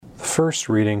The first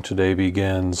reading today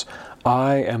begins,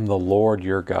 I am the Lord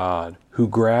your God, who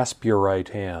grasp your right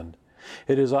hand.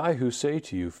 It is I who say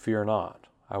to you, fear not,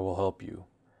 I will help you.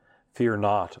 Fear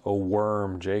not, O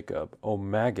worm Jacob, O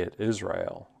maggot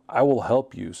Israel. I will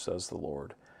help you, says the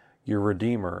Lord. Your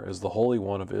Redeemer is the Holy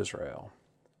One of Israel.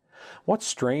 What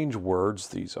strange words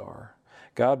these are.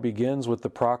 God begins with the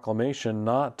proclamation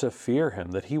not to fear him,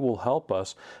 that he will help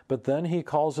us, but then he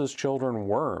calls his children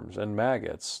worms and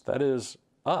maggots, that is,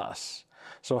 us.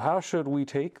 So how should we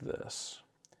take this?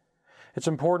 It's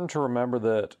important to remember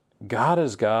that God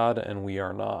is God and we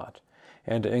are not.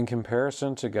 And in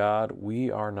comparison to God, we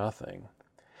are nothing.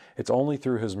 It's only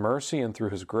through his mercy and through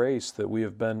his grace that we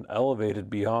have been elevated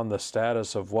beyond the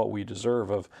status of what we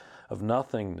deserve, of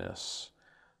nothingness.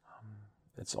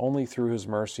 It's only through his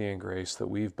mercy and grace that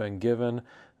we've been given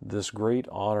this great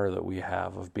honor that we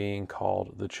have of being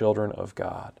called the children of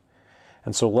God.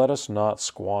 And so let us not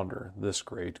squander this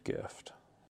great gift.